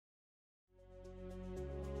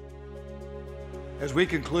As we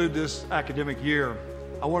conclude this academic year,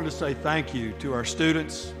 I wanted to say thank you to our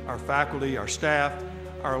students, our faculty, our staff,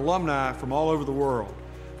 our alumni from all over the world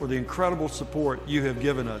for the incredible support you have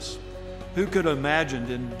given us. Who could have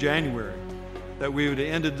imagined in January that we would have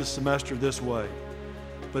ended the semester this way?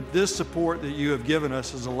 But this support that you have given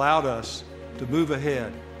us has allowed us to move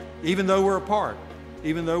ahead. Even though we're apart,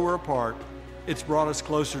 it's brought us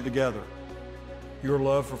closer together. Your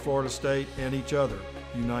love for Florida State and each other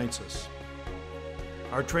unites us.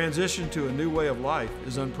 Our transition to a new way of life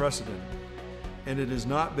is unprecedented, and it has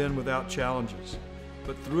not been without challenges,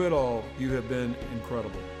 but through it all, you have been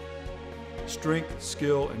incredible. Strength,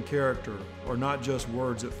 skill, and character are not just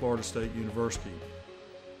words at Florida State University.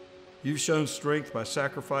 You've shown strength by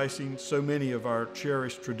sacrificing so many of our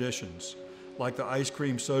cherished traditions, like the ice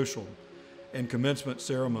cream social and commencement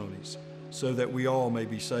ceremonies, so that we all may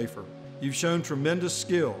be safer. You've shown tremendous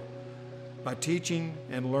skill by teaching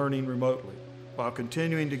and learning remotely, while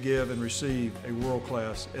continuing to give and receive a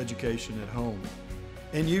world-class education at home.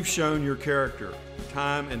 And you've shown your character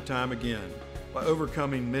time and time again by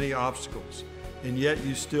overcoming many obstacles, and yet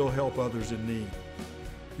you still help others in need.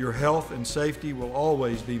 Your health and safety will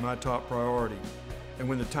always be my top priority, and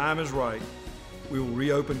when the time is right, we will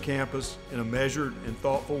reopen campus in a measured and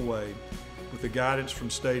thoughtful way with the guidance from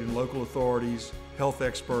state and local authorities, health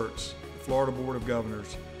experts, the Florida Board of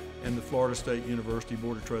Governors, and the Florida State University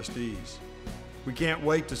Board of Trustees. We can't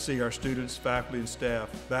wait to see our students, faculty, and staff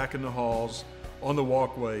back in the halls, on the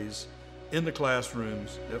walkways, in the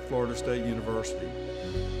classrooms at Florida State University.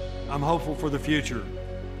 I'm hopeful for the future.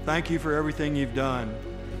 Thank you for everything you've done.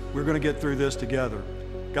 We're going to get through this together.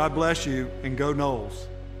 God bless you, and go Noles.